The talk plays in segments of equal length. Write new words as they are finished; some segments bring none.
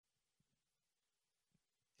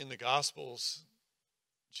In the Gospels,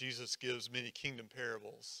 Jesus gives many kingdom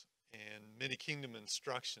parables and many kingdom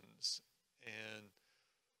instructions. And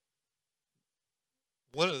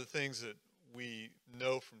one of the things that we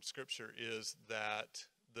know from Scripture is that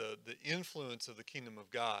the influence of the kingdom of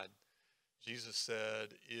God, Jesus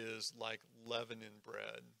said, is like leaven in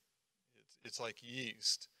bread. It's like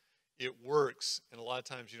yeast. It works, and a lot of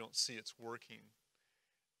times you don't see it's working.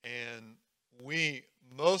 And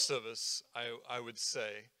most of us, I would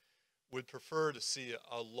say, would prefer to see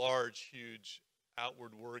a large, huge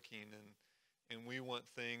outward working, and we want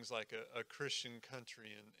things like a Christian country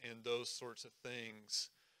and those sorts of things.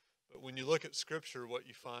 But when you look at Scripture, what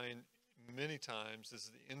you find many times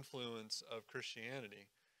is the influence of Christianity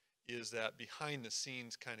is that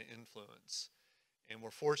behind-the-scenes kind of influence. And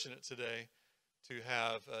we're fortunate today to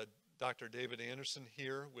have Dr. David Andersen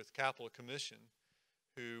here with Capital Commission,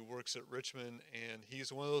 who works at Richmond, and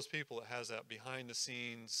he's one of those people that has that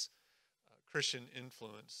behind-the-scenes Christian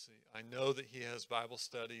influence. I know that he has Bible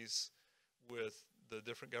studies with the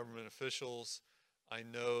different government officials. I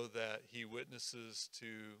know that he witnesses to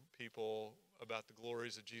people about the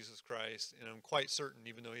glories of Jesus Christ, and I'm quite certain,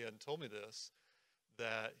 even though he hadn't told me this,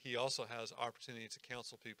 that he also has opportunity to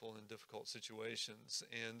counsel people in difficult situations.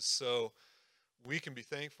 And so we can be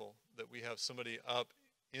thankful that we have somebody up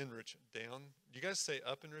in Richmond, down. Do you guys say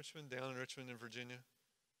up in Richmond, down in Richmond in Virginia?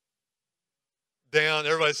 Down.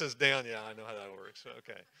 Everybody says down. Yeah, I know how that works.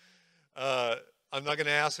 Okay. I'm not going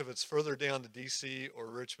to ask if it's further down to D.C. or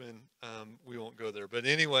Richmond. We won't go there. But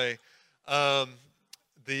anyway, the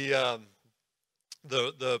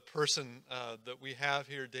person that we have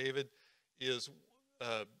here, David, is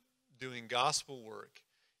doing gospel work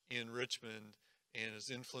in Richmond and is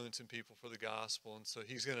influencing people for the gospel. And so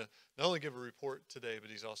he's going to not only give a report today,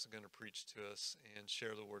 but he's also going to preach to us and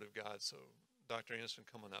share the word of God. So Dr. Andersen,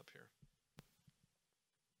 come on up here.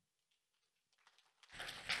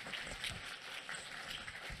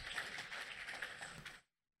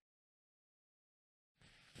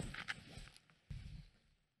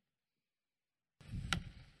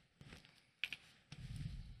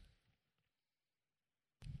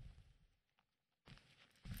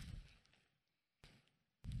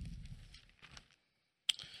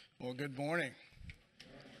 Well, good morning,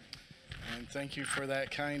 and thank you for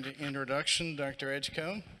that kind introduction, Dr.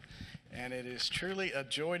 Edgecombe, and it is truly a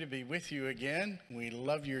joy to be with you again. We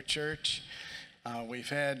love your church. We've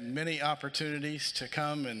had many opportunities to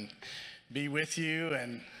come and be with you,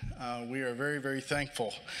 and we are very, very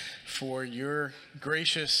thankful for your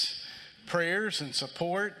gracious prayers and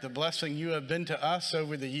support, the blessing you have been to us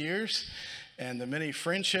over the years, and the many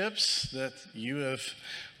friendships that you have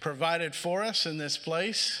provided for us in this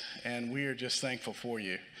place, and we are just thankful for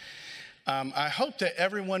you. I hope that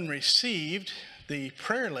everyone received the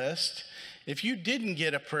prayer list. If you didn't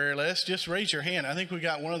get a prayer list, just raise your hand. I think we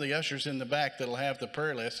got one of the ushers in the back that'll have the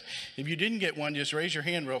prayer list. If you didn't get one, just raise your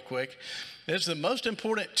hand real quick. It's the most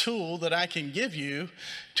important tool that I can give you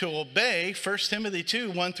to obey 1 Timothy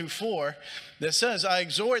 2, 1 through 4, that says, I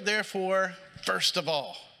exhort therefore, first of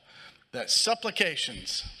all, that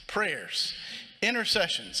supplications, prayers,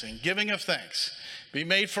 intercessions, and giving of thanks be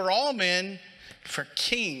made for all men, for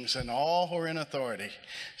kings and all who are in authority,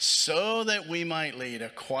 so that we might lead a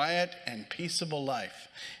quiet and peaceable life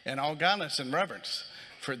in all godliness and reverence.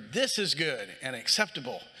 For this is good and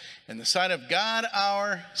acceptable in the sight of God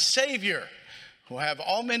our Savior, who have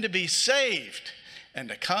all men to be saved and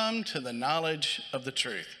to come to the knowledge of the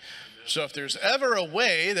truth. So if there's ever a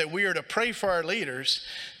way that we are to pray for our leaders,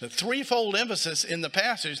 the threefold emphasis in the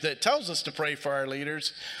passage that tells us to pray for our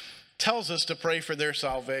leaders tells us to pray for their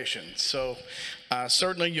salvation. So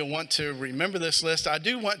certainly you'll want to remember this list. I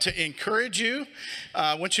do want to encourage you.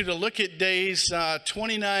 I want you to look at days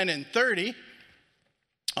 29 and 30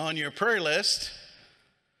 on your prayer list.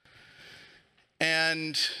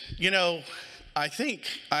 And, you know, I think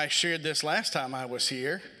I shared this last time I was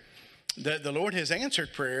here, that the Lord has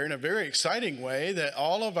answered prayer in a very exciting way, that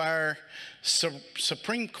all of our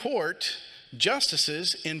Supreme Court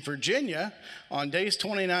justices in Virginia on days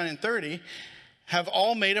 29 and 30 have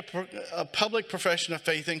all made a public profession of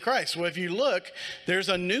faith in Christ. Well, if you look, there's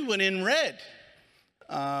a new one in red.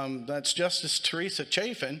 That's Justice Teresa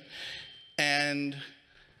Chafin, and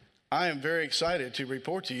I am very excited to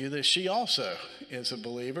report to you that she also is a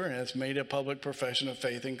believer and has made a public profession of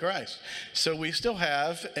faith in Christ. So we still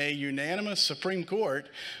have a unanimous Supreme Court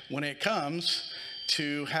when it comes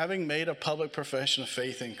to having made a public profession of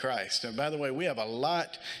faith in Christ. And by the way, we have a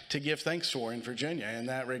lot to give thanks for in Virginia in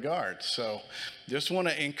that regard. So just want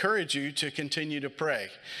to encourage you to continue to pray.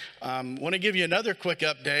 Want to give you another quick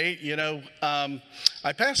update.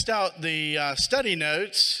 I passed out the study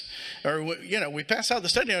notes, we pass out the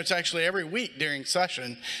study notes actually every week during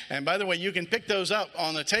session. And by the way, you can pick those up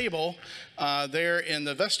on the table there in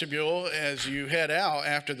the vestibule as you head out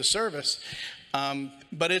after the service.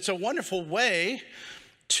 But it's a wonderful way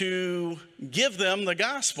to give them the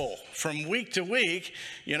gospel from week to week.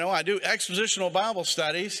 I do expositional Bible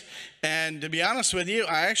studies, and to be honest with you,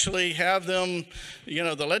 I actually have them,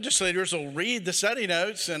 the legislators will read the study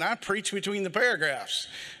notes, and I preach between the paragraphs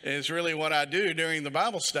is really what I do during the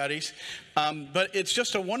Bible studies. But it's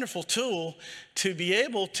just a wonderful tool to be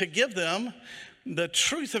able to give them the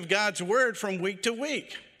truth of God's word from week to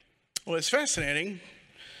week. Well, it's fascinating.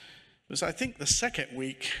 It was, I think, the second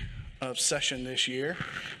week of session this year.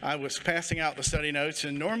 I was passing out the study notes,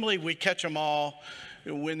 and normally we catch them all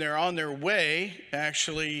when they're on their way,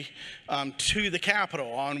 actually, to the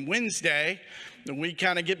Capitol. On Wednesday, we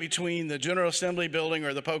kind of get between the General Assembly building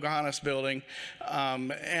or the Pocahontas building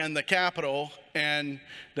and the Capitol, and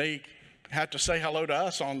they have to say hello to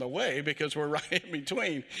us on the way because we're right in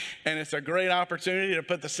between. And it's a great opportunity to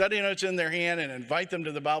put the study notes in their hand and invite them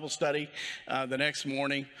to the Bible study the next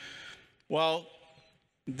morning. Well,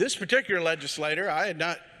 this particular legislator, I had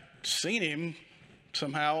not seen him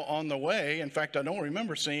somehow on the way. In fact, I don't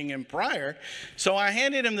remember seeing him prior. So I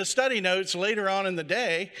handed him the study notes later on in the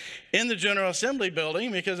day in the General Assembly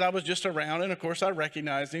building because I was just around, and of course I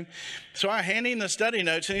recognized him. So I handed him the study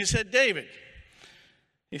notes, and he said, "David,"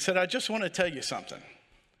 he said, "I just want to tell you something."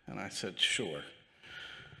 And I said, "Sure."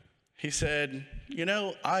 He said,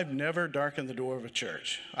 "I've never darkened the door of a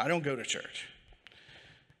church. I don't go to church.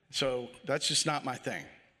 So that's just not my thing.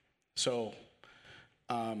 So,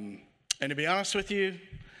 and to be honest with you,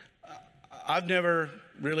 I've never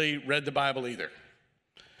really read the Bible either.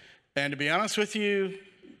 And to be honest with you,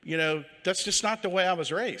 that's just not the way I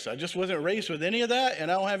was raised. I just wasn't raised with any of that,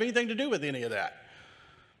 and I don't have anything to do with any of that.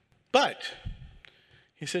 But,"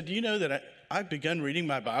 he said, "do you know that I've begun reading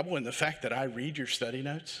my Bible and the fact that I read your study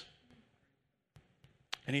notes?"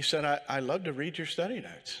 And he said, I love to read your study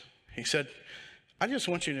notes." He said, "I just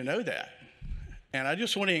want you to know that. And I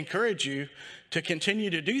just want to encourage you to continue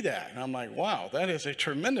to do that." And I'm like, wow, that is a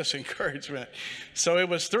tremendous encouragement. So it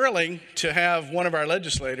was thrilling to have one of our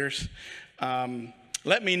legislators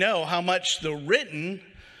let me know how much the written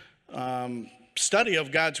study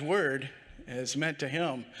of God's word has meant to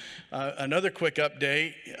him. Another quick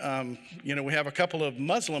update, we have a couple of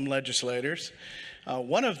Muslim legislators.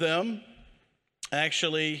 One of them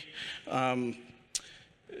actually,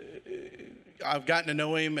 I've gotten to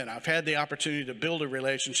know him, and I've had the opportunity to build a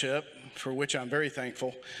relationship for which I'm very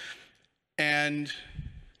thankful. And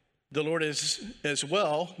the Lord has as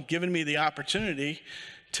well given me the opportunity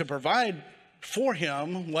to provide for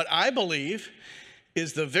him what I believe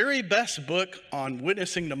is the very best book on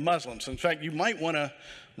witnessing to Muslims. In fact, you might want to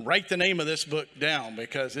write the name of this book down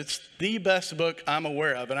because it's the best book I'm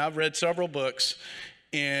aware of. And I've read several books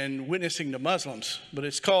in witnessing to Muslims, but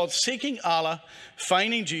it's called Seeking Allah,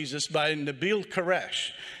 Finding Jesus by Nabil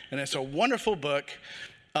Quresh. And it's a wonderful book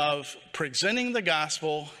of presenting the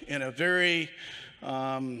gospel in a very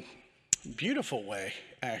beautiful way,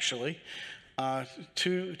 actually,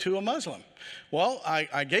 to a Muslim. Well,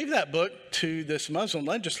 I gave that book to this Muslim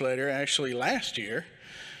legislator actually last year,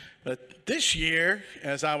 but this year,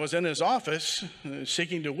 as I was in his office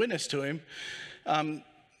seeking to witness to him,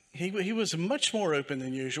 he was much more open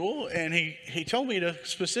than usual, and he told me to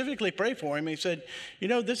specifically pray for him. He said,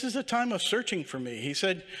 this is a time of searching for me. He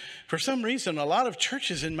said, for some reason, a lot of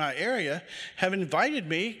churches in my area have invited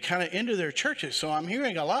me kind of into their churches, so I'm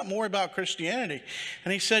hearing a lot more about Christianity.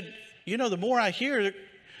 And he said, the more I hear,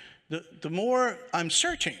 the more I'm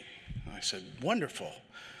searching. I said, wonderful.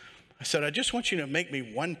 I said, I just want you to make me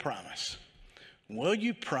one promise. Will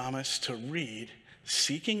you promise to read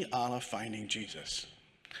Seeking Allah, Finding Jesus?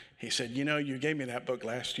 He said, you gave me that book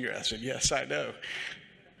last year. I said, yes, I know.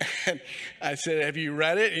 And I said, have you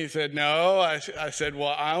read it? He said, no. I said,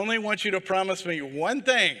 well, I only want you to promise me one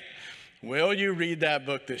thing. Will you read that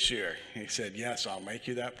book this year? He said, yes, I'll make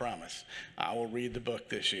you that promise. I will read the book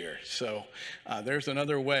this year. So there's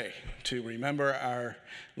another way to remember our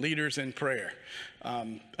leaders in prayer.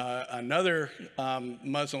 Another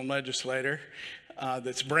Muslim legislator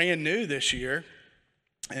that's brand new this year,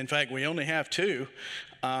 in fact, we only have two.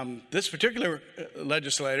 This particular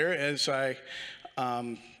legislator, as I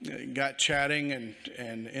got chatting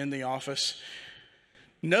and in the office,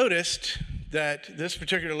 noticed that this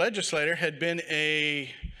particular legislator had been in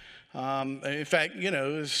fact,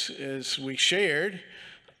 as we shared,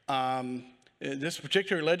 this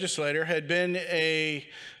particular legislator had been a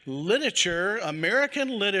early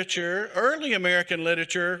American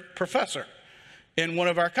literature professor in one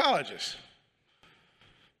of our colleges.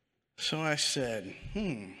 So I said,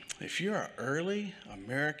 if you're an early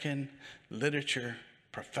American literature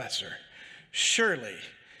professor, surely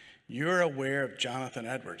you're aware of Jonathan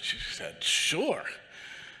Edwards. She said, sure.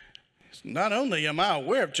 Not only am I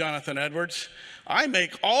aware of Jonathan Edwards, I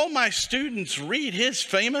make all my students read his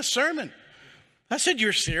famous sermon. I said,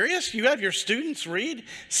 you're serious? You have your students read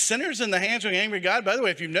Sinners in the Hands of an Angry God? By the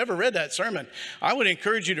way, if you've never read that sermon, I would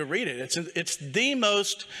encourage you to read it. It's the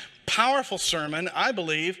most powerful sermon, I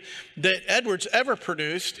believe, that Edwards ever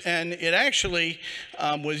produced, and it actually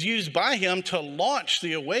was used by him to launch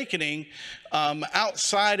the awakening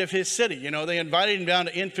outside of his city. They invited him down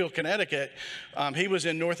to Enfield, Connecticut. He was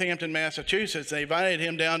in Northampton, Massachusetts. They invited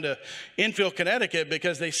him down to Enfield, Connecticut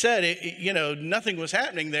because they said, nothing was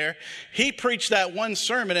happening there. He preached that one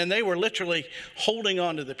sermon, and they were literally holding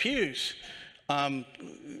on to the pews,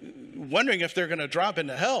 wondering if they're going to drop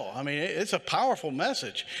into hell. I mean, it's a powerful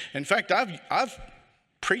message. In fact, I've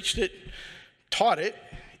preached it, taught it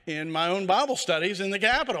in my own Bible studies in the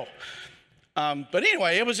Capitol. But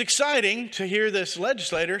anyway, it was exciting to hear this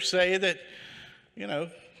legislator say that,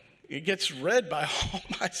 it gets read by all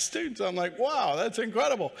my students. I'm like, wow, that's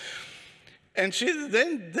incredible. And she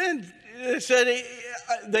then said,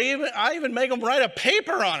 I even make them write a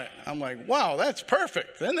paper on it. I'm like, wow, that's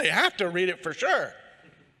perfect. Then they have to read it for sure.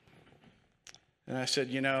 And I said,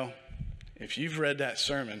 if you've read that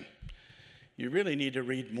sermon, you really need to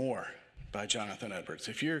read more by Jonathan Edwards.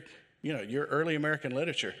 If you're early American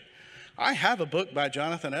literature, I have a book by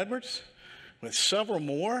Jonathan Edwards with several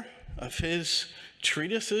more of his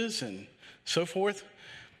treatises and so forth.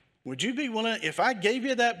 Would you be willing, if I gave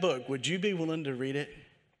you that book, would you be willing to read it?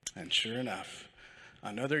 And sure enough,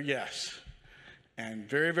 another yes. And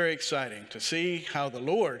very, very exciting to see how the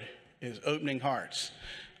Lord is opening hearts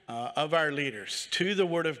of our leaders to the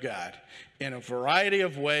Word of God in a variety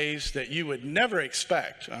of ways that you would never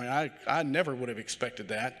expect. I mean, I never would have expected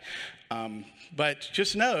that. But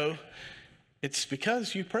just know it's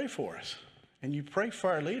because you pray for us and you pray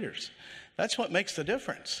for our leaders. That's what makes the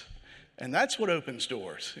difference. And that's what opens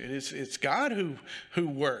doors. It's God who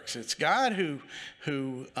works. It's God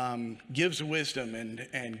who gives wisdom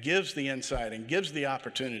and gives the insight and gives the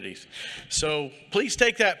opportunities. So please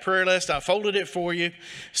take that prayer list. I folded it for you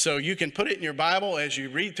so you can put it in your Bible as you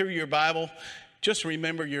read through your Bible. Just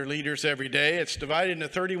remember your leaders every day. It's divided into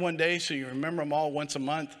 31 days, so you remember them all once a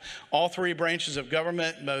month. All three branches of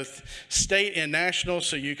government, both state and national,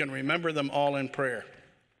 so you can remember them all in prayer.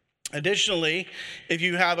 Additionally, if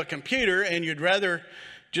you have a computer and you'd rather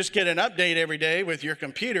just get an update every day with your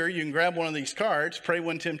computer, you can grab one of these cards,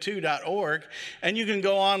 pray1tim2.org, and you can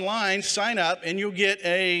go online, sign up, and you'll get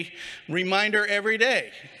a reminder every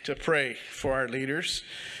day to pray for our leaders.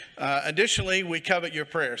 Additionally, we covet your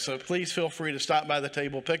prayers, so please feel free to stop by the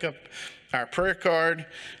table, pick up our prayer card.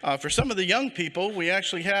 For some of the young people, we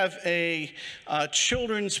actually have a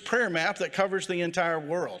children's prayer map that covers the entire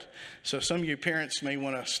world. So some of you parents may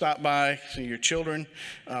want to stop by. So your children,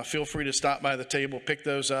 feel free to stop by the table, pick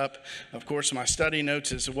those up. Of course, my study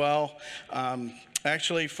notes as well.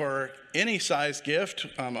 Actually, for any size gift,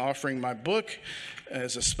 I'm offering my book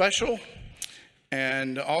as a special.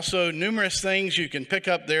 And also numerous things you can pick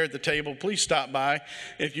up there at the table. Please stop by.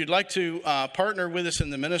 If you'd like to partner with us in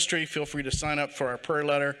the ministry, feel free to sign up for our prayer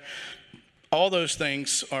letter. All those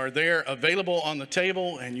things are there available on the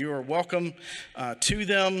table, and you are welcome to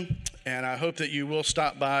them. And I hope that you will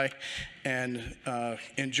stop by and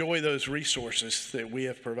enjoy those resources that we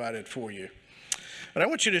have provided for you. But I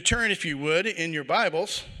want you to turn, if you would, in your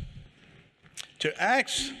Bibles to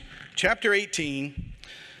Acts chapter 18,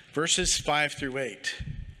 verses 5 through 8.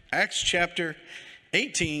 Acts chapter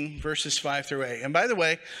 18, verses 5 through 8. And by the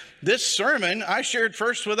way, this sermon I shared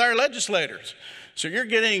first with our legislators. So you're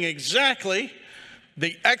getting exactly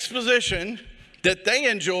the exposition that they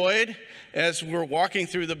enjoyed as we're walking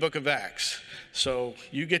through the book of Acts. So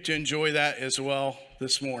you get to enjoy that as well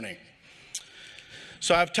this morning.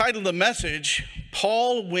 So I've titled the message,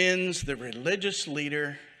 Paul Wins the Religious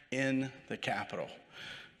Leader in the Capitol.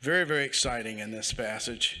 Very, very exciting in this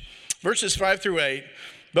passage. Verses 5 through 8.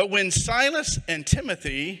 But when Silas and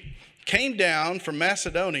Timothy came down from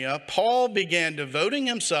Macedonia, Paul began devoting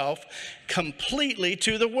himself completely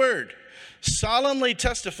to the word, solemnly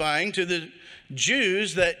testifying to the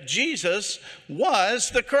Jews that Jesus was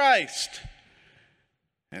the Christ.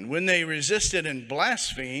 And when they resisted and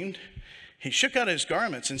blasphemed, he shook out his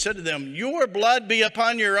garments and said to them, "Your blood be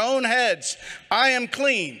upon your own heads. I am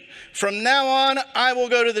clean. From now on, I will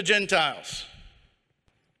go to the Gentiles."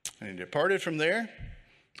 And he departed from there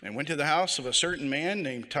and went to the house of a certain man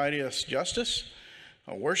named Titius Justus,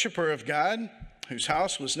 a worshiper of God, whose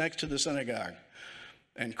house was next to the synagogue.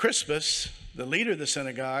 And Crispus, the leader of the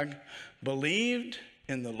synagogue, believed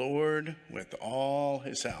in the Lord with all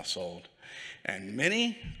his household. And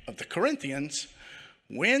many of the Corinthians,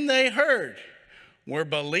 when they heard, were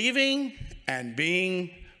believing and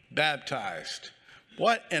being baptized.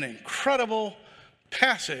 What an incredible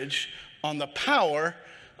passage on the power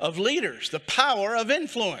of leaders, the power of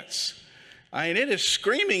influence. I mean, it is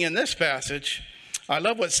screaming in this passage. I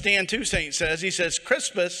love what Stan Toussaint says. He says,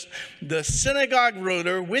 Crispus, the synagogue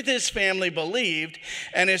ruler, with his family believed,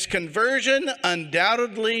 and his conversion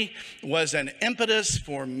undoubtedly was an impetus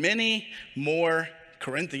for many more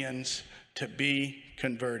Corinthians to be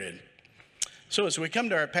converted. So as we come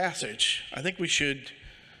to our passage, I think we should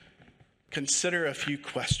consider a few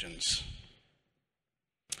questions.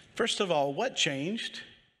 First of all, what changed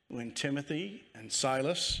when Timothy and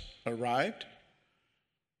Silas arrived?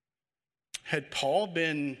 Had Paul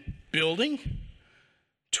been building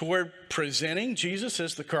toward presenting Jesus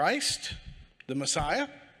as the Christ, the Messiah,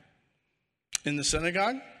 in the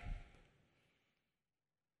synagogue?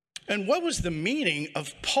 And what was the meaning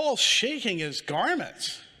of Paul shaking his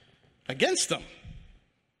garments against them?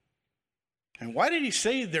 And why did he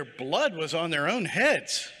say their blood was on their own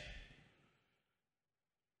heads?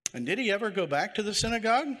 And did he ever go back to the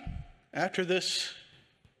synagogue after this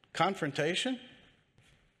confrontation?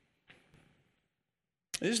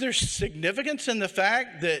 Is there significance in the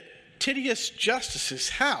fact that Titius Justus's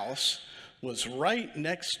house was right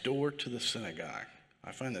next door to the synagogue?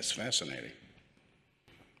 I find this fascinating.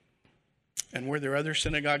 And were there other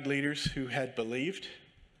synagogue leaders who had believed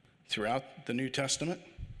throughout the New Testament?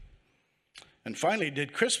 And finally,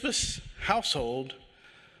 did Crispus' household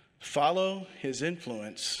follow his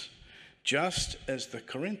influence just as the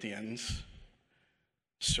Corinthians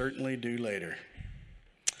certainly do later?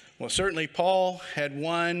 Well, certainly Paul had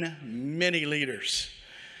won many leaders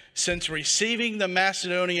since receiving the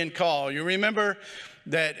Macedonian call. You remember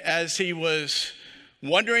that as he was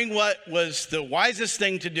wondering what was the wisest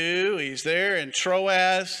thing to do, he's there in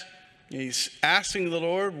Troas. He's asking the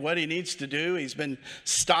Lord what he needs to do. He's been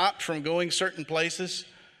stopped from going certain places.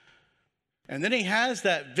 And then he has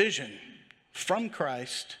that vision from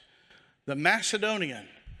Christ, the Macedonian,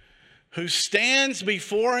 who stands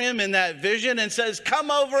before him in that vision and says,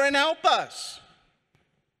 "Come over and help us."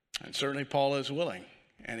 And certainly Paul is willing.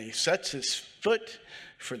 And he sets his foot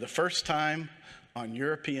for the first time on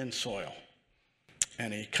European soil.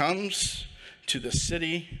 And he comes to the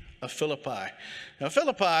city of Philippi. Now,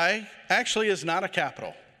 Philippi actually is not a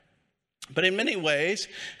capital. But in many ways,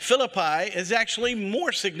 Philippi is actually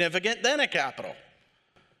more significant than a capital.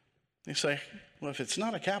 You say, well, if it's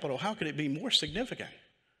not a capital, how could it be more significant?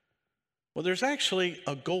 Well, there's actually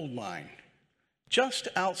a gold mine just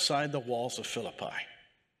outside the walls of Philippi.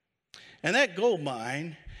 And that gold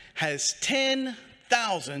mine has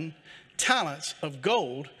 10,000 talents of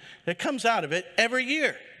gold that comes out of it every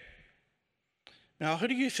year. Now, who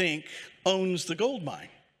do you think owns the gold mine?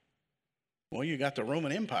 Well, you got the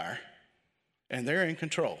Roman Empire, and they're in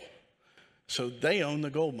control. So they own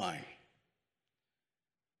the gold mine.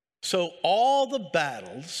 So all the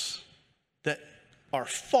battles that are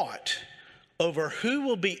fought over who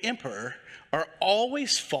will be emperor are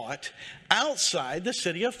always fought outside the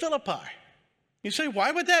city of Philippi. You say,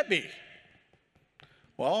 why would that be?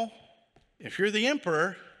 Well, if you're the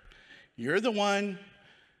emperor, you're the one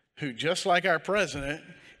who, just like our president,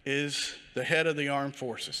 is the head of the armed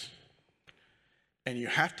forces. And you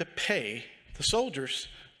have to pay the soldiers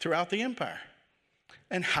throughout the empire.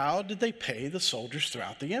 And how did they pay the soldiers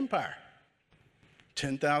throughout the empire?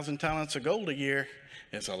 10,000 talents of gold a year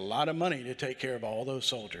is a lot of money to take care of all those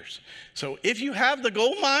soldiers. So if you have the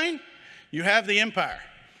gold mine, you have the empire.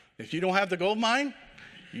 If you don't have the gold mine,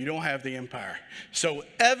 you don't have the empire. So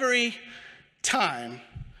every time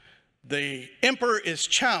the emperor is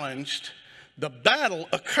challenged, the battle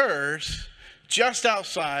occurs just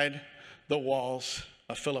outside the walls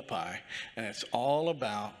of Philippi. And it's all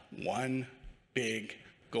about one big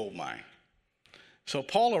gold mine. So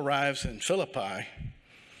Paul arrives in Philippi,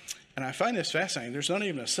 and I find this fascinating. There's not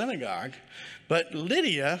even a synagogue, but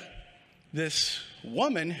Lydia, this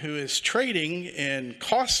woman who is trading in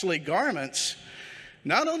costly garments,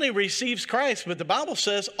 not only receives Christ, but the Bible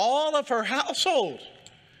says all of her household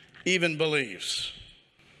even believes.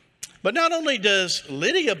 But not only does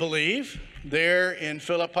Lydia believe there in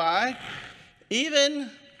Philippi, even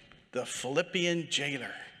the Philippian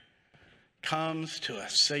jailer, comes to a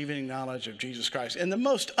saving knowledge of Jesus Christ in the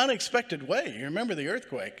most unexpected way. You remember the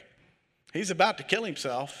earthquake. He's about to kill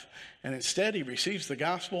himself, and instead he receives the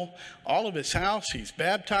gospel. All of his house, he's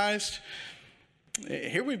baptized.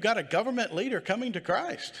 Here we've got a government leader coming to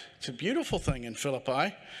Christ. It's a beautiful thing in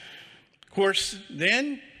Philippi. Of course,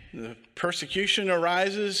 then the persecution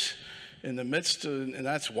arises in the midst of, and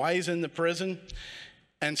that's why he's in the prison.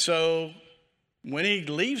 And so when he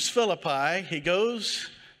leaves Philippi, he goes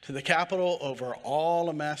to the capital over all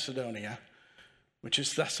of Macedonia, which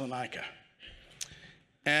is Thessalonica.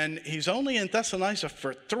 And he's only in Thessalonica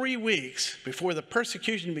for 3 weeks before the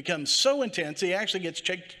persecution becomes so intense he actually gets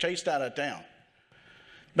chased out of town.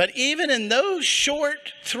 But even in those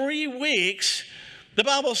short 3 weeks, the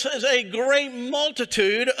Bible says a great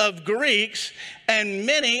multitude of Greeks and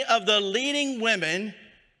many of the leading women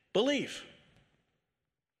believe.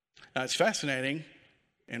 Now, it's fascinating.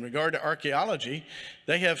 In regard to archaeology,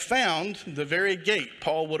 they have found the very gate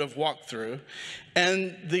Paul would have walked through,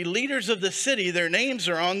 and the leaders of the city, their names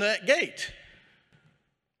are on that gate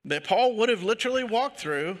that Paul would have literally walked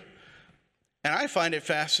through. And I find it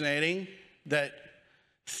fascinating that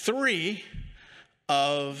 3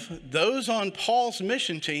 of those on Paul's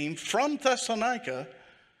mission team from Thessalonica,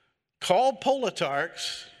 called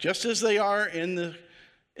politarchs, just as they are in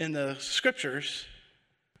the scriptures,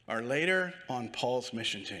 are later on Paul's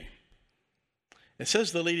mission team. It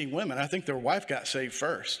says the leading women. I think their wife got saved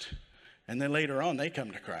first, and then later on they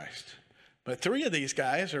come to Christ. But 3 of these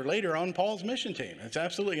guys are later on Paul's mission team. It's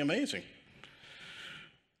absolutely amazing.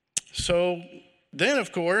 So then,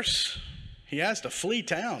 of course, he has to flee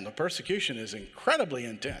town. The persecution is incredibly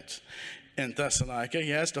intense in Thessalonica. He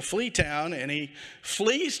has to flee town, and he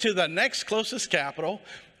flees to the next closest capital,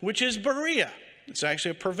 which is Berea. It's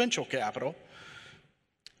actually a provincial capital.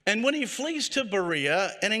 And when he flees to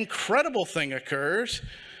Berea, an incredible thing occurs,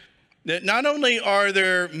 that not only are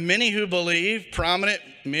there many who believe, prominent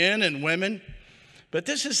men and women, but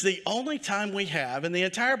this is the only time we have in the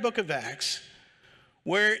entire book of Acts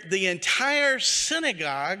where the entire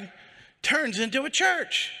synagogue turns into a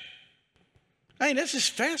church. I mean, this is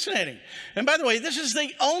fascinating. And by the way, this is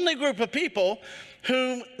the only group of people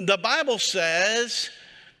whom the Bible says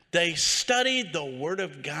they studied the Word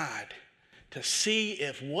of God to see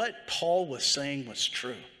if what Paul was saying was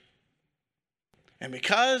true. And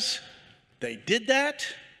because they did that,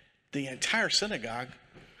 the entire synagogue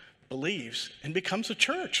believes and becomes a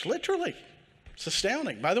church, literally. It's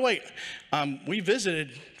astounding. By the way, we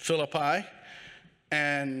visited Philippi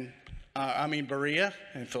and Berea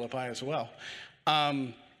and Philippi as well.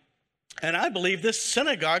 And I believe this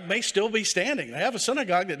synagogue may still be standing. They have a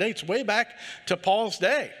synagogue that dates way back to Paul's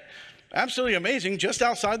day. Absolutely amazing, just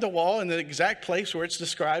outside the wall in the exact place where it's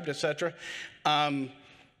described, etc. And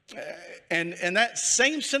that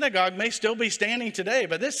same synagogue may still be standing today.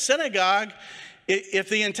 But this synagogue, if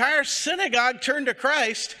the entire synagogue turned to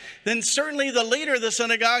Christ, then certainly the leader of the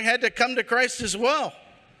synagogue had to come to Christ as well.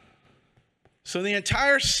 So the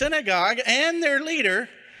entire synagogue and their leader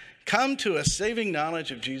come to a saving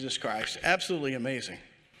knowledge of Jesus Christ. Absolutely amazing.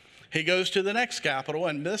 He goes to the next capital,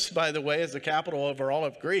 and this, by the way, is the capital over all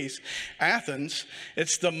of Greece, Athens.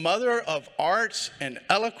 It's the mother of arts and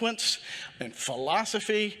eloquence and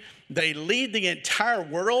philosophy. They lead the entire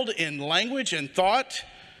world in language and thought.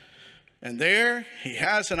 And there he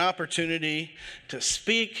has an opportunity to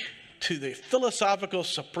speak to the philosophical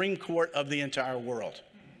Supreme Court of the entire world.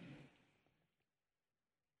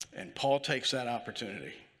 And Paul takes that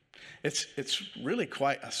opportunity. It's really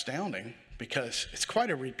quite astounding, because it's quite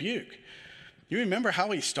a rebuke. You remember how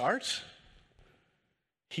he starts?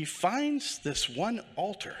 He finds this one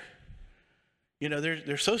altar. You know,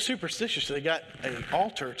 they're so superstitious, they got an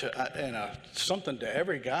altar and something to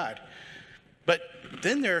every god. But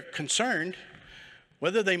then they're concerned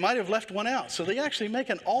whether they might have left one out. So they actually make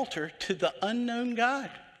an altar to the unknown God.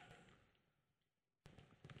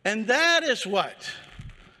 And that is what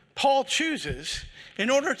Paul chooses in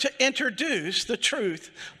order to introduce the truth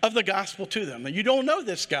of the gospel to them. And you don't know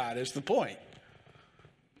this God is the point.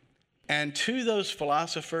 And to those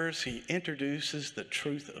philosophers, he introduces the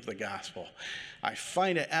truth of the gospel. I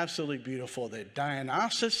find it absolutely beautiful that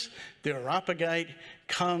Dionysus, the Areopagite,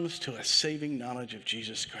 comes to a saving knowledge of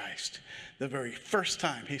Jesus Christ the very first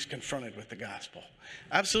time he's confronted with the gospel.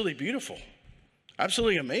 Absolutely beautiful.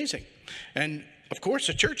 Absolutely amazing. And of course,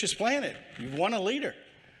 the church is planted. You've won a leader.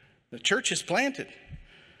 The church is planted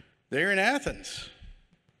there in Athens.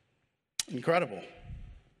 Incredible.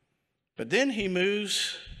 But then he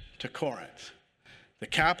moves to Corinth, the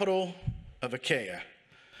capital of Achaia.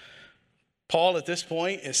 Paul at this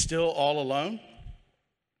point is still all alone.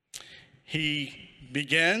 He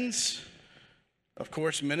begins, of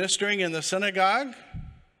course, ministering in the synagogue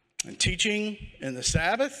and teaching in the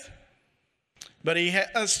Sabbath. But he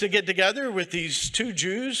has to get together with these two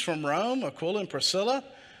Jews from Rome, Aquila and Priscilla.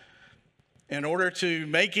 In order to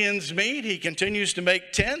make ends meet, he continues to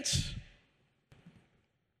make tents.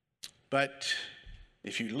 But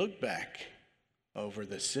if you look back over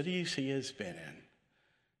the cities he has been in,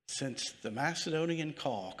 since the Macedonian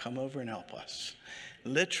call, come over and help us,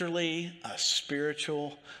 literally a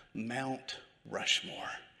spiritual Mount Rushmore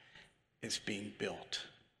is being built.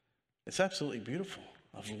 It's absolutely beautiful,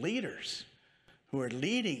 of leaders who are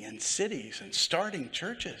leading in cities and starting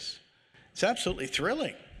churches. It's absolutely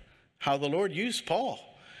thrilling how the Lord used Paul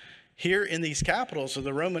here in these capitals of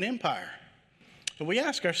the Roman Empire. But we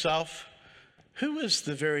ask ourselves, who was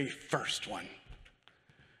the very first one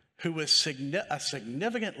who was a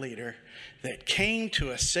significant leader that came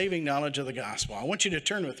to a saving knowledge of the gospel? I want you to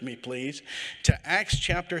turn with me, please, to Acts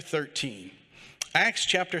chapter 13. Acts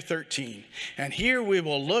chapter 13. And here we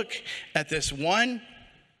will look at this one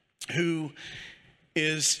who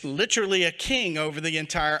is literally a king over the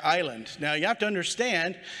entire island. Now, you have to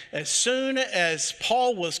understand, as soon as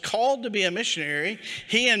Paul was called to be a missionary,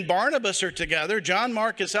 he and Barnabas are together. John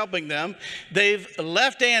Mark is helping them. They've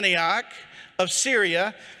left Antioch of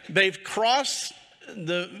Syria. They've crossed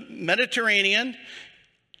the Mediterranean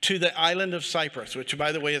to the island of Cyprus, which,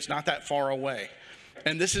 by the way, is not that far away.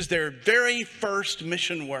 And this is their very first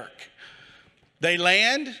mission work. They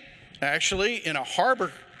land, actually, in a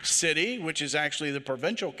harbor city, which is actually the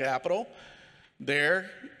provincial capital,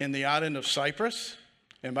 there in the island of Cyprus.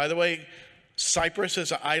 And by the way, Cyprus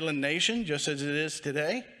is an island nation, just as it is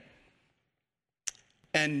today.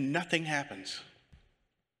 And nothing happens.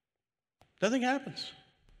 Nothing happens.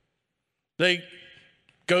 They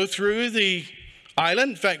go through the island.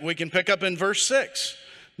 In fact, we can pick up in verse 6.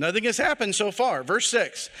 Nothing has happened so far. Verse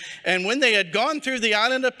 6. And when they had gone through the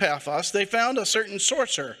island of Paphos, they found a certain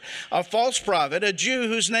sorcerer, a false prophet, a Jew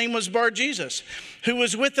whose name was Bar-Jesus, who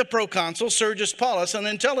was with the proconsul Sergius Paulus, an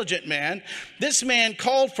intelligent man. This man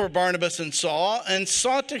called for Barnabas and Saul and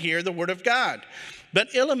sought to hear the word of God. But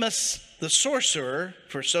Elymas, the sorcerer,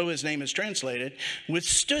 for so his name is translated,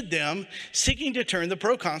 withstood them, seeking to turn the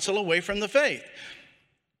proconsul away from the faith.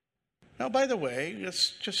 Now, by the way,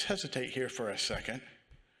 let's just hesitate here for a second.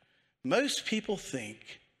 Most people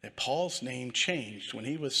think that Paul's name changed when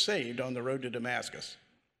he was saved on the road to Damascus.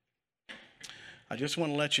 I just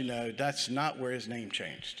want to let you know that's not where his name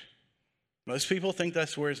changed. Most people think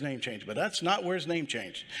that's where his name changed, but that's not where his name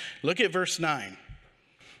changed. Look at verse 9.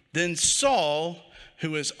 Then Saul,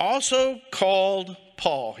 who is also called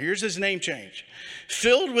Paul, here's his name change,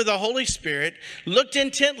 filled with the Holy Spirit, looked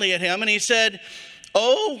intently at him, and he said,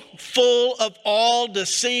 "O full of all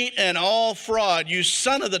deceit and all fraud, you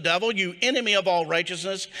son of the devil, you enemy of all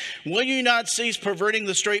righteousness, will you not cease perverting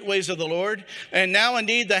the straight ways of the Lord? And now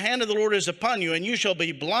indeed the hand of the Lord is upon you, and you shall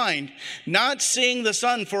be blind, not seeing the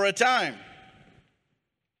sun for a time."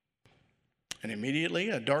 And immediately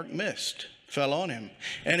a dark mist fell on him,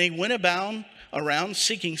 and he went around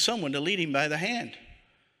seeking someone to lead him by the hand.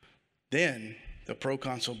 Then the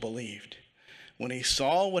proconsul believed when he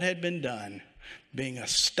saw what had been done, being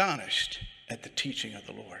astonished at the teaching of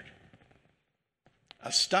the Lord.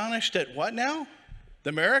 Astonished at what now?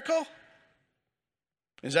 The miracle?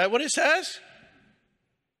 Is that what it says?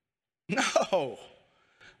 No.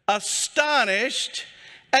 Astonished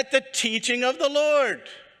at the teaching of the Lord.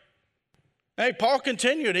 Hey, Paul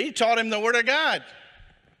continued. He taught him the word of God.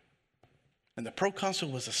 And the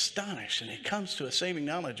proconsul was astonished, and he comes to a saving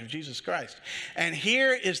knowledge of Jesus Christ. And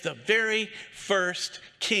here is the very first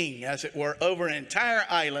king, as it were, over an entire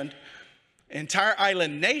island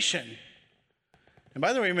nation. And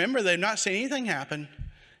by the way, remember, they've not seen anything happen,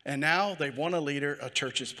 and now they've won a leader, a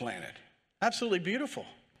church is planted. Absolutely beautiful.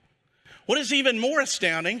 What is even more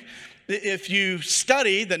astounding, if you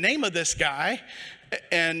study the name of this guy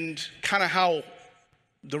and kind of how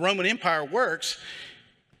the Roman Empire works,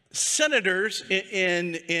 senators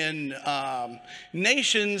in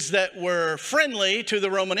nations that were friendly to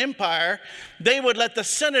the Roman Empire, they would let the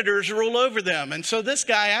senators rule over them. And so this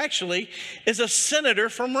guy actually is a senator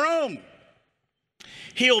from Rome.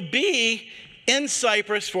 He'll be in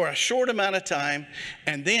Cyprus for a short amount of time,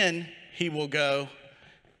 and then he will go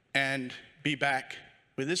and be back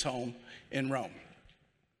with his home in Rome.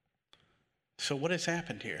 So what has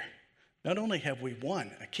happened here? Not only have we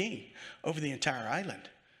won a king over the entire island,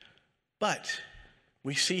 but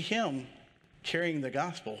we see him carrying the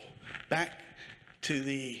gospel back to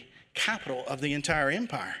the capital of the entire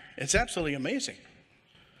empire. It's absolutely amazing.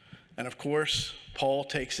 And of course, Paul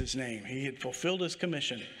takes his name. He had fulfilled his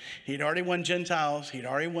commission. He'd already won Gentiles. He'd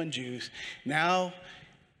already won Jews. Now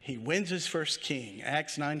he wins his first king.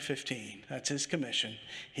 Acts 9:15. That's his commission.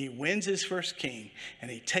 He wins his first king,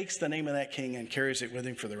 and he takes the name of that king and carries it with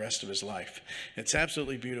him for the rest of his life. It's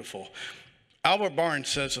absolutely beautiful. Albert Barnes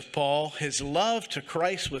says of Paul, his love to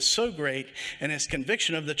Christ was so great and his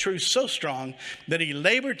conviction of the truth so strong that he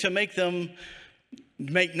labored to make known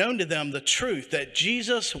to them the truth that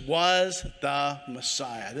Jesus was the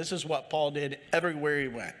Messiah. This is what Paul did everywhere he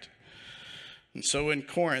went. And so in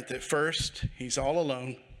Corinth, at first, he's all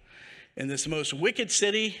alone in this most wicked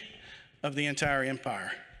city of the entire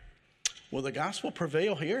empire. Will the gospel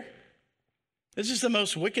prevail here? This is the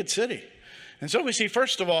most wicked city. And so we see,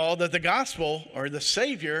 first of all, that the gospel, or the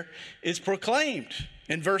Savior, is proclaimed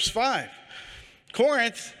in verse 5.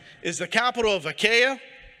 Corinth is the capital of Achaia.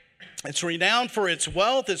 It's renowned for its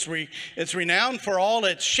wealth. It's renowned for all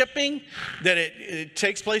its shipping, that it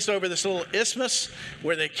takes place over this little isthmus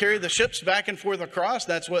where they carry the ships back and forth across.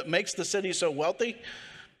 That's what makes the city so wealthy.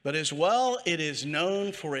 But as well, it is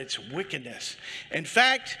known for its wickedness. In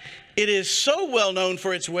fact, it is so well known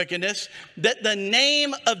for its wickedness that the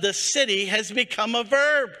name of the city has become a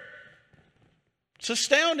verb. It's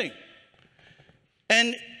astounding.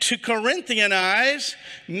 And to Corinthianize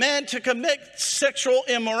meant to commit sexual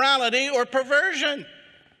immorality or perversion.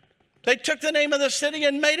 They took the name of the city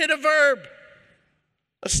and made it a verb.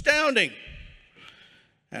 Astounding.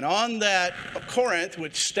 And on that Corinth,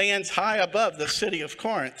 which stands high above the city of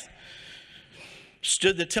Corinth,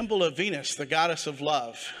 stood the temple of Venus, the goddess of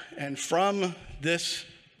love. And from this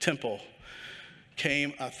temple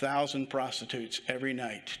came 1,000 prostitutes every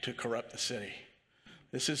night to corrupt the city.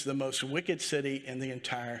 This is the most wicked city in the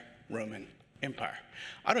entire Roman Empire.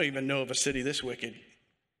 I don't even know of a city this wicked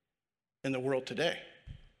in the world today.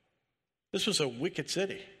 This was a wicked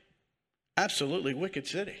city. Absolutely wicked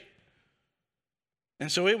city.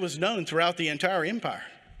 And so it was known throughout the entire empire.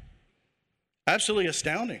 Absolutely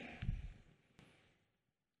astounding.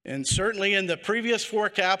 And certainly in the previous 4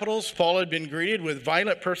 capitals, Paul had been greeted with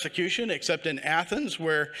violent persecution, except in Athens,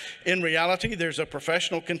 where in reality there's a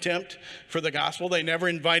professional contempt for the gospel. They never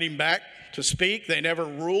invite him back to speak. They never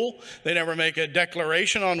rule. They never make a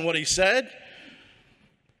declaration on what he said.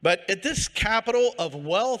 But at this capital of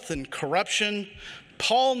wealth and corruption,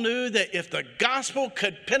 Paul knew that if the gospel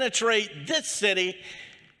could penetrate this city,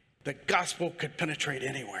 the gospel could penetrate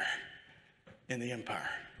anywhere in the empire.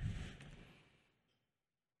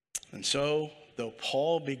 And so, though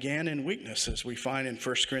Paul began in weakness, as we find in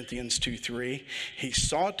 1 Corinthians 2:3, he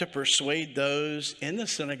sought to persuade those in the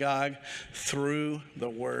synagogue through the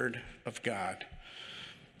word of God.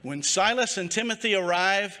 When Silas and Timothy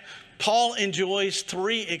arrive, Paul enjoys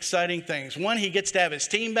 3 exciting things. One, he gets to have his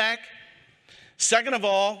team back. Second of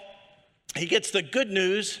all, he gets the good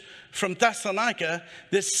news from Thessalonica,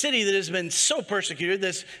 this city that has been so persecuted.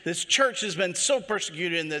 This church has been so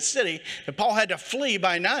persecuted in this city that Paul had to flee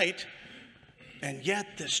by night. And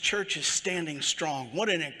yet this church is standing strong. What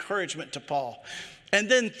an encouragement to Paul. And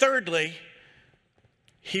then thirdly,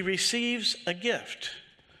 he receives a gift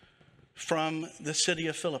from the city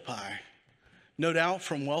of Philippi, no doubt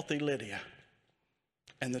from wealthy Lydia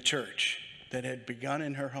and the church that had begun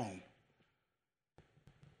in her home.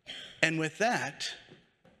 And with that,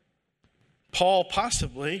 Paul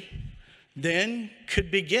possibly then could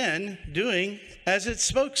begin doing as it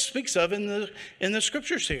speaks of in the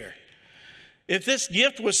scriptures here. If this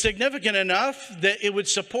gift was significant enough that it would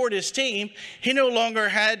support his team, he no longer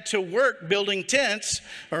had to work building tents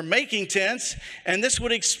or making tents. And this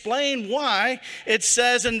would explain why it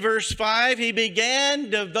says in verse 5, he began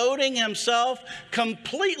devoting himself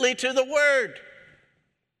completely to the word.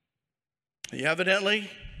 He evidently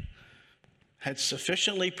had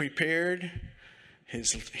sufficiently prepared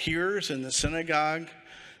his hearers in the synagogue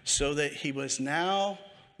so that he was now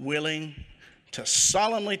willing to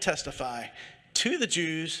solemnly testify to the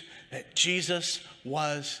Jews that Jesus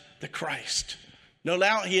was the Christ. No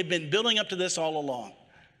doubt he had been building up to this all along,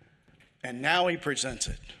 and now he presents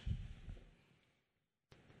it.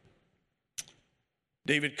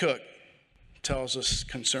 David Cook tells us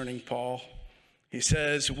concerning Paul, he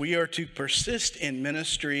says, we are to persist in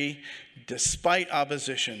ministry despite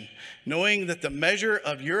opposition, knowing that the measure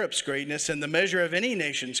of Europe's greatness and the measure of any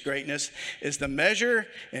nation's greatness is the measure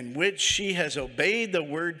in which she has obeyed the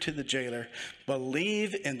word to the jailer.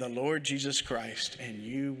 Believe in the Lord Jesus Christ and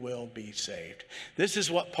you will be saved. This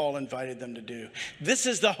is what Paul invited them to do. This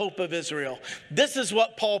is the hope of Israel. This is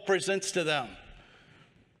what Paul presents to them.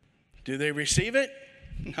 Do they receive it?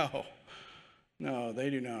 No, they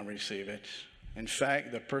do not receive it. In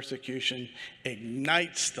fact, the persecution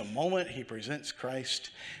ignites the moment he presents Christ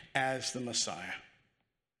as the Messiah.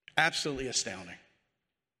 Absolutely astounding.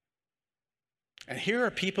 And here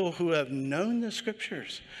are people who have known the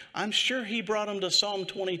scriptures. I'm sure he brought them to Psalm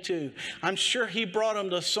 22. I'm sure he brought them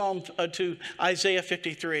to Isaiah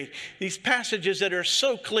 53. These passages that are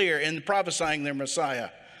so clear in prophesying their Messiah.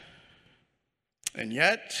 And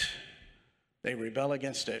yet, they rebel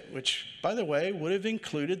against it, which, by the way, would have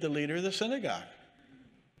included the leader of the synagogue.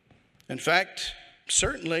 In fact,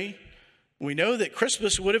 certainly, we know that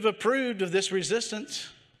Crispus would have approved of this resistance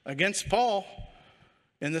against Paul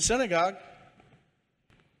in the synagogue.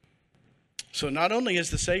 So not only is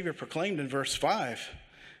the Savior proclaimed in verse 5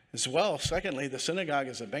 as well, secondly, the synagogue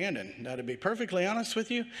is abandoned. Now, to be perfectly honest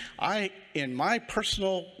with you, I, in my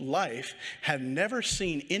personal life, have never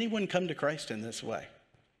seen anyone come to Christ in this way.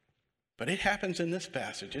 But it happens in this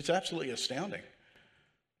passage. It's absolutely astounding.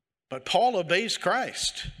 But Paul obeys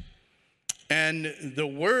Christ. And the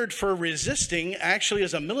word for resisting actually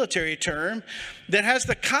is a military term that has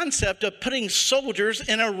the concept of putting soldiers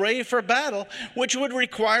in array for battle, which would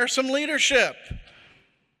require some leadership,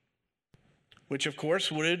 which of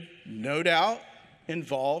course would no doubt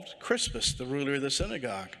involved Crispus, the ruler of the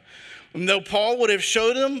synagogue. And though Paul would have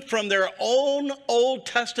showed them from their own Old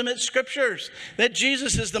Testament scriptures that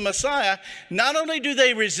Jesus is the Messiah, not only do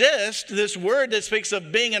they resist this word that speaks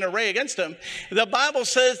of being in array against him, the Bible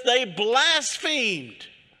says they blasphemed.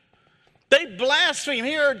 They blasphemed.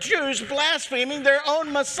 Here are Jews blaspheming their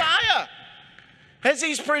own Messiah as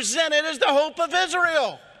he's presented as the hope of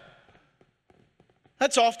Israel.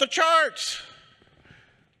 That's off the charts.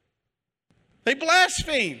 They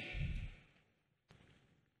blaspheme.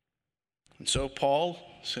 And so Paul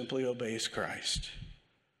simply obeys Christ.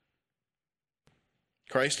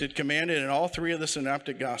 Christ had commanded in all three of the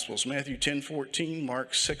synoptic gospels, Matthew 10:14,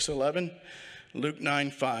 Mark 6:11, Luke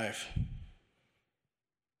 9:5.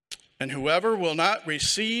 And whoever will not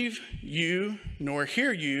receive you nor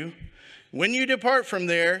hear you, when you depart from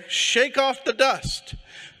there, shake off the dust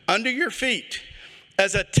under your feet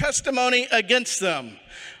as a testimony against them.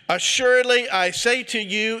 Assuredly, I say to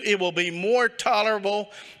you, it will be more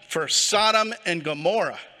tolerable for Sodom and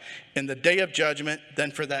Gomorrah in the day of judgment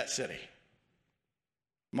than for that city.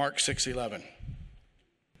 Mark 6:11.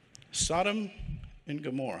 Sodom and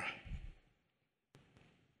Gomorrah.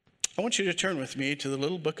 I want you to turn with me to the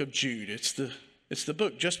little book of Jude. It's the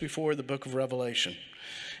book just before the book of Revelation.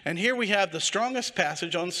 And here we have the strongest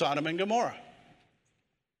passage on Sodom and Gomorrah.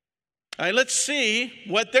 All right, let's see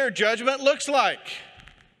what their judgment looks like.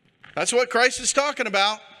 That's what Christ is talking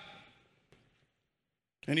about.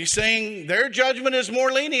 And he's saying their judgment is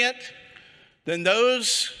more lenient than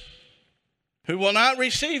those who will not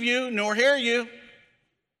receive you nor hear you.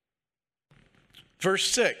 Verse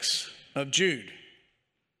 6 of Jude.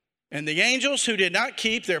 And the angels who did not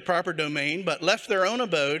keep their proper domain but left their own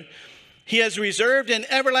abode, he has reserved in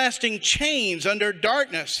everlasting chains under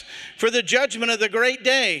darkness for the judgment of the great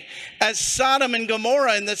day, as Sodom and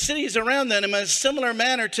Gomorrah and the cities around them in a similar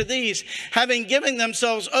manner to these, having given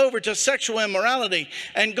themselves over to sexual immorality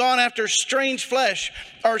and gone after strange flesh,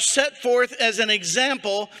 are set forth as an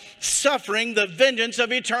example, suffering the vengeance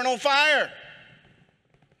of eternal fire.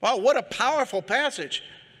 Wow, what a powerful passage.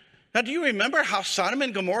 Now, do you remember how Sodom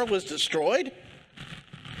and Gomorrah was destroyed?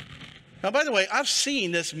 Now, by the way, I've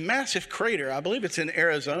seen this massive crater. I believe it's in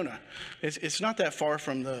Arizona. It's not that far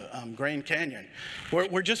from the Grand Canyon,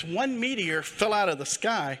 where just one meteor fell out of the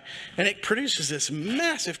sky, and it produces this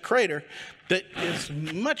massive crater that is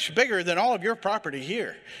much bigger than all of your property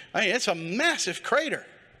here. I mean, it's a massive crater.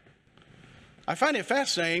 I find it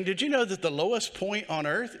fascinating. Did you know that the lowest point on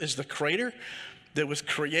earth is the crater that was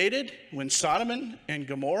created when Sodom and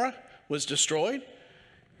Gomorrah was destroyed?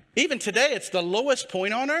 Even today, it's the lowest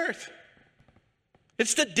point on earth.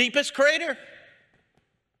 It's the deepest crater.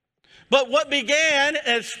 But what began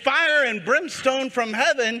as fire and brimstone from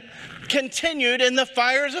heaven continued in the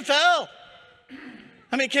fires of hell.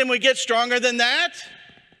 I mean, can we get stronger than that?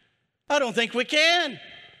 I don't think we can.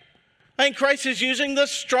 I think Christ is using the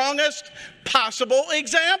strongest possible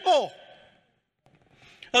example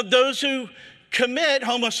of those who commit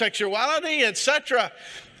homosexuality, etc.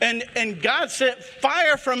 And God sent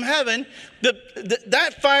fire from heaven.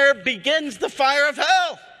 That fire begins the fire of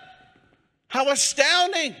hell. How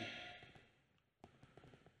astounding.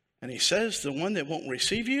 And he says, the one that won't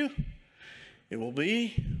receive you, it will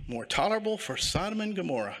be more tolerable for Sodom and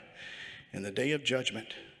Gomorrah in the day of judgment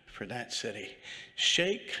for that city.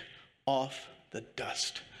 Shake off the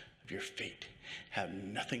dust of your feet. Have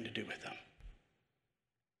nothing to do with them.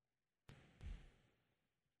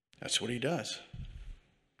 That's what he does.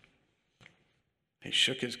 He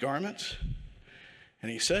shook his garments,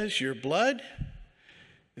 and he says, your blood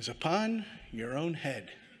is upon your own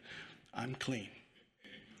head. I'm clean.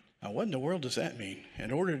 Now, what in the world does that mean?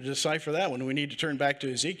 In order to decipher that one, we need to turn back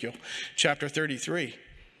to Ezekiel chapter 33.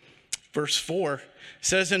 Verse 4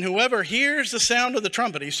 says, and whoever hears the sound of the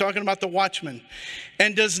trumpet, he's talking about the watchman,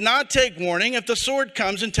 and does not take warning, if the sword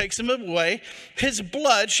comes and takes him away, his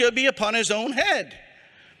blood shall be upon his own head.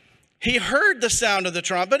 He heard the sound of the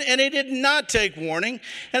trumpet, and he did not take warning,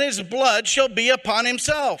 and his blood shall be upon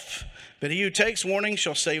himself. But he who takes warning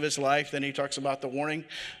shall save his life. Then he talks about the warning,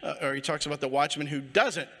 or he talks about the watchman who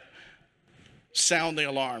doesn't sound the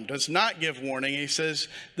alarm, does not give warning. He says,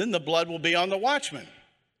 then the blood will be on the watchman.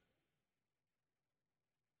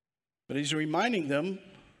 But he's reminding them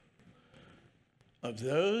of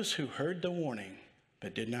those who heard the warning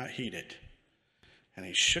but did not heed it. And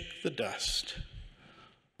he shook the dust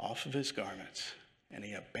off of his garments, and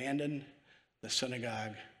he abandoned the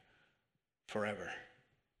synagogue forever.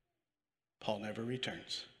 Paul never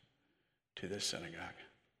returns to this synagogue.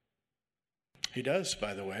 He does,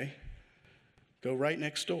 by the way, go right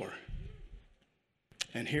next door.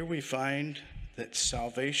 And here we find that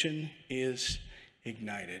salvation is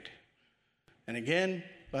ignited. And again,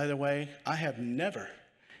 by the way, I have never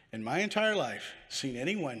in my entire life seen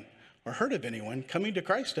anyone or heard of anyone coming to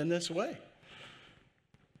Christ in this way.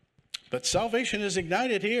 But salvation is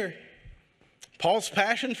ignited here. Paul's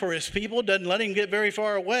passion for his people doesn't let him get very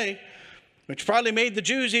far away, which probably made the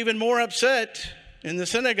Jews even more upset in the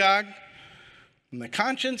synagogue. And the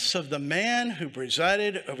conscience of the man who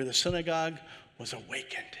presided over the synagogue was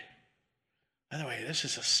awakened. By the way, this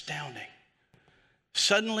is astounding.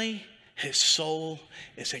 Suddenly, his soul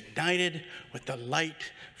is ignited with the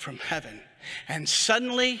light from heaven. And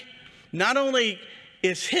suddenly, not only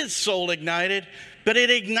is his soul ignited, but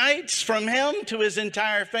it ignites from him to his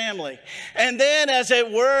entire family. And then, as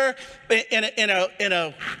it were, in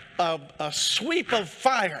a sweep of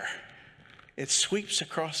fire, it sweeps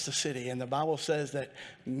across the city. And the Bible says that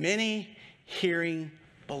many hearing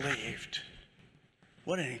believed.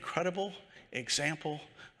 What an incredible example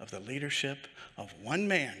of the leadership of one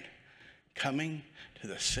man coming to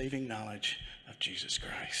the saving knowledge of Jesus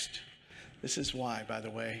Christ. This is why, by the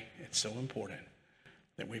way, it's so important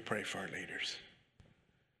that we pray for our leaders.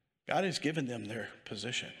 God has given them their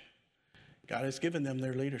position. God has given them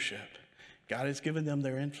their leadership. God has given them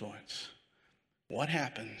their influence. What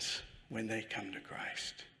happens when they come to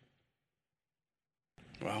Christ?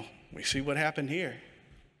 Well, we see what happened here.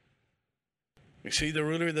 We see the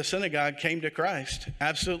ruler of the synagogue came to Christ.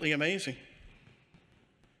 Absolutely amazing.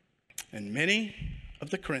 And many of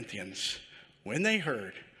the Corinthians, when they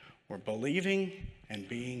heard, were believing and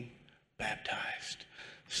being baptized.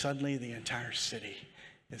 Suddenly the entire city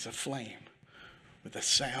is aflame with the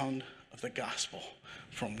sound of the gospel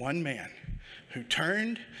from one man who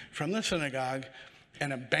turned from the synagogue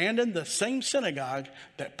and abandoned the same synagogue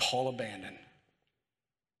that Paul abandoned.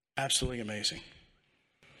 Absolutely amazing.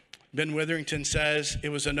 Ben Witherington says it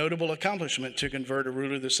was a notable accomplishment to convert a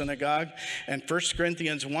ruler of the synagogue, and 1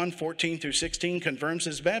 Corinthians 1:14-16 confirms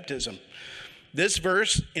his baptism. This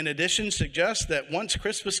verse, in addition, suggests that once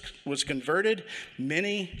Crispus was converted,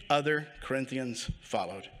 many other Corinthians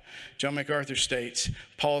followed. John MacArthur states,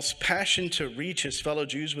 Paul's passion to reach his fellow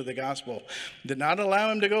Jews with the gospel did not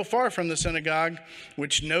allow him to go far from the synagogue,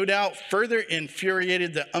 which no doubt further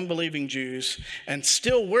infuriated the unbelieving Jews. And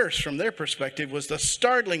still worse from their perspective was the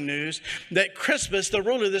startling news that Crispus, the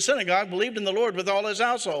ruler of the synagogue, believed in the Lord with all his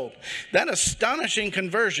household. That astonishing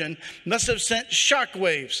conversion must have sent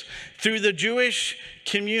shockwaves through the Jewish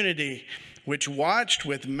community, which watched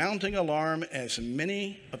with mounting alarm as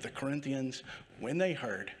many of the Corinthians, when they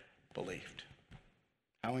heard, believed.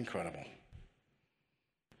 How incredible.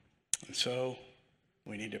 And so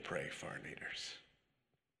we need to pray for our leaders.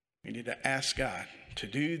 We need to ask God to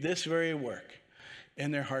do this very work in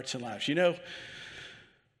their hearts and lives. You know,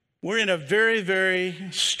 we're in a very, very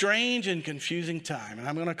strange and confusing time, and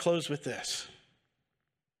I'm going to close with this.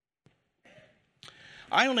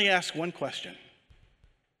 I only ask one question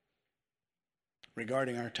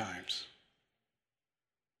regarding our times.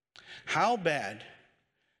 How bad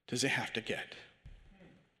does it have to get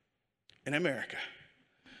in America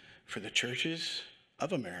for the churches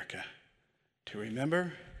of America to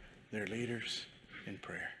remember their leaders in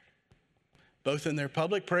prayer? Both in their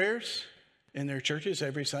public prayers in their churches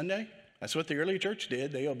every Sunday. That's what the early church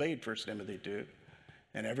did. They obeyed 1 Timothy 2.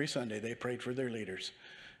 And every Sunday they prayed for their leaders.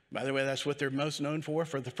 By the way, that's what they're most known for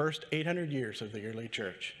the first 800 years of the early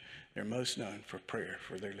church. They're most known for prayer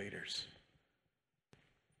for their leaders.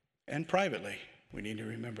 And privately, we need to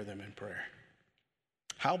remember them in prayer.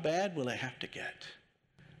 How bad will it have to get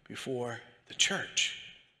before the church,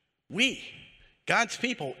 we, God's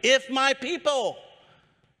people, if my people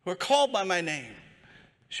who are called by my name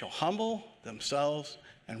shall humble themselves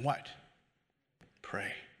and what?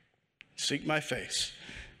 Pray. Seek my face.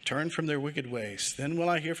 Turn from their wicked ways. Then will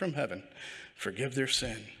I hear from heaven, forgive their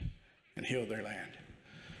sin, and heal their land.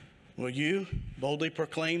 Will you boldly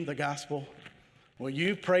proclaim the gospel? Will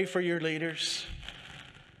you pray for your leaders?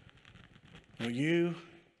 Will you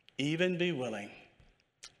even be willing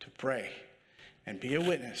to pray and be a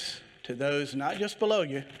witness to those not just below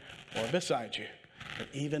you or beside you, but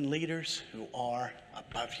even leaders who are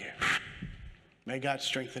above you? May God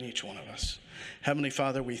strengthen each one of us. Heavenly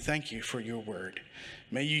Father, we thank you for your word.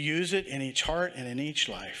 May you use it in each heart and in each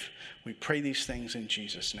life. We pray these things in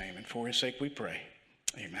Jesus' name, and for his sake we pray.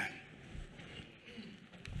 Amen.